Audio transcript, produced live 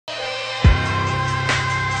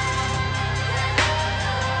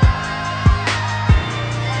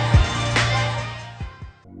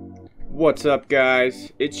What's up,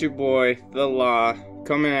 guys? It's your boy, The Law,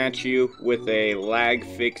 coming at you with a lag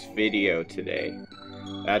fix video today.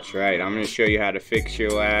 That's right, I'm going to show you how to fix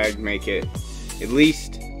your lag, make it, at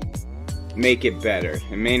least, make it better.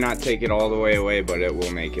 It may not take it all the way away, but it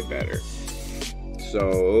will make it better.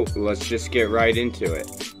 So, let's just get right into it.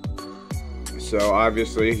 So,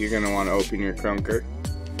 obviously, you're going to want to open your Krunker.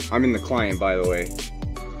 I'm in the client, by the way.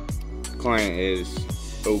 The client is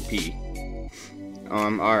OP.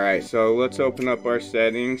 Alright, so let's open up our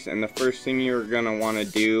settings, and the first thing you're gonna want to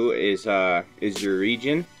do is your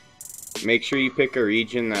region. Make sure you pick a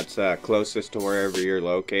region that's closest to wherever you're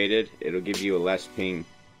located. It'll give you a less ping.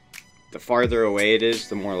 The farther away it is,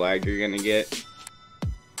 the more lag you're gonna get.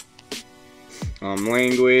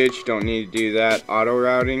 Language, don't need to do that. Auto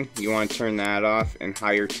routing, you want to turn that off, and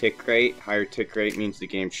higher tick rate. Higher tick rate means the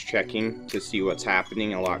game's checking to see what's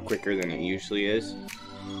happening a lot quicker than it usually is.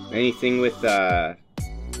 Anything with the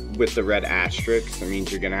red asterisk, that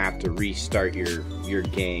means you're gonna have to restart your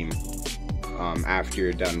game after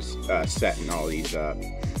you're done setting all these up.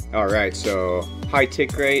 Alright, so high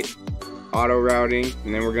tick rate, auto routing,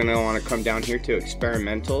 and then we're gonna want to come down here to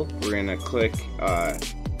experimental. We're gonna click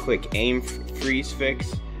aim freeze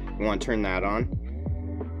fix. We want to turn that on.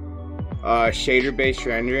 Shader based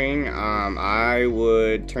rendering, I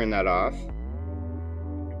would turn that off.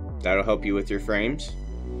 That'll help you with your frames.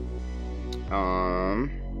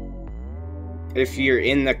 If you're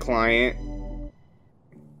in the client,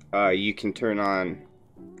 you can turn on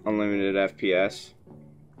unlimited FPS.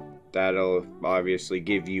 That'll obviously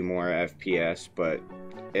give you more FPS, but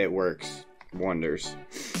it works wonders.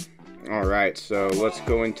 Alright, so let's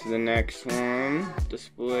go into the next one.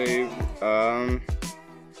 Display. We're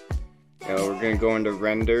gonna go into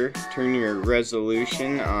render. Turn your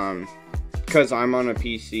resolution. Because I'm on a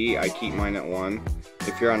PC, I keep mine at 1.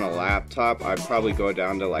 If you're on a laptop, I'd probably go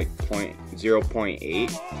down to like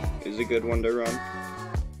 0.8 is a good one to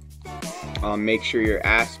run. Make sure your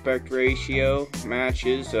aspect ratio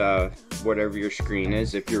matches whatever your screen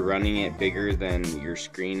is. If you're running it bigger than your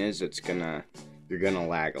screen is, you're gonna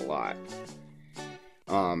lag a lot.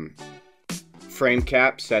 Frame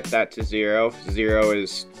cap, set that to 0. 0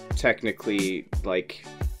 is technically like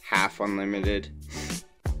half unlimited.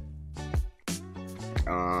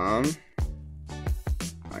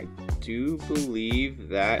 I do believe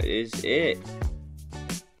that is it.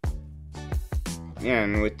 Yeah,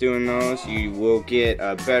 and with doing those, you will get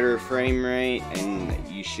a better frame rate, and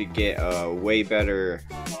you should get a way better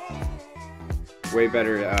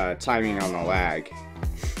timing on the lag.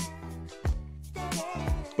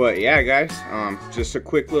 But yeah, guys, just a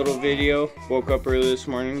quick little video. Woke up early this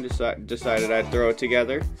morning, decided I'd throw it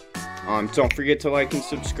together. Don't forget to like and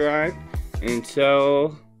subscribe.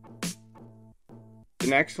 Until the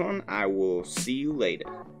next one, I will see you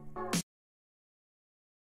later.